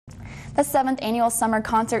The 7th annual summer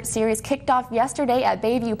concert series kicked off yesterday at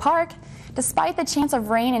Bayview Park. Despite the chance of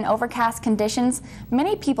rain and overcast conditions,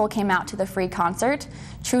 many people came out to the free concert.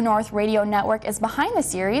 True North Radio Network is behind the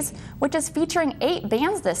series, which is featuring 8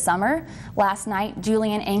 bands this summer. Last night,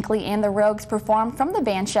 Julianne Ankley and the Rouges performed from the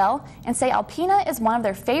bandshell and say Alpena is one of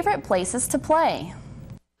their favorite places to play.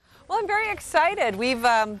 Well, I'm very excited. We've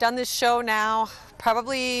done this show now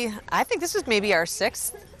probably, I think this is maybe our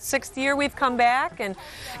sixth year we've come back, and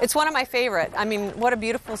it's one of my favorite. I mean, what a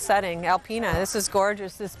beautiful setting, Alpena. This is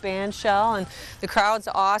gorgeous, this bandshell, and the crowd's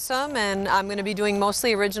awesome, and I'm going to be doing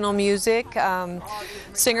mostly original music,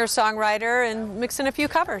 singer-songwriter, and mixing a few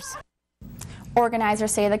covers.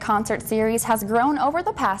 Organizers say the concert series has grown over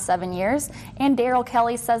the past 7 years, and Daryl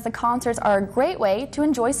Kelly says the concerts are a great way to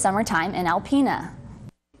enjoy summertime in Alpena.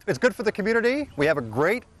 It's good for the community. We have a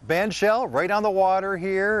great bandshell right on the water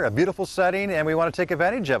here, a beautiful setting, and we want to take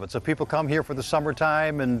advantage of it. So people come here for the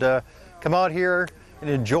summertime and come out here and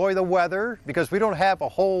enjoy the weather, because we don't have a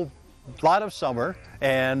whole lot of summer,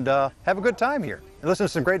 and have a good time here and listen to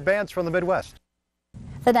some great bands from the Midwest.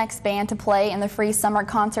 The next band to play in the free summer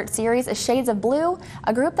concert series is Shades of Blue,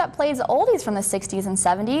 a group that plays oldies from the 60s and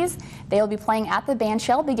 70s. They will be playing at the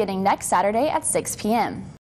bandshell beginning next Saturday at 6 p.m.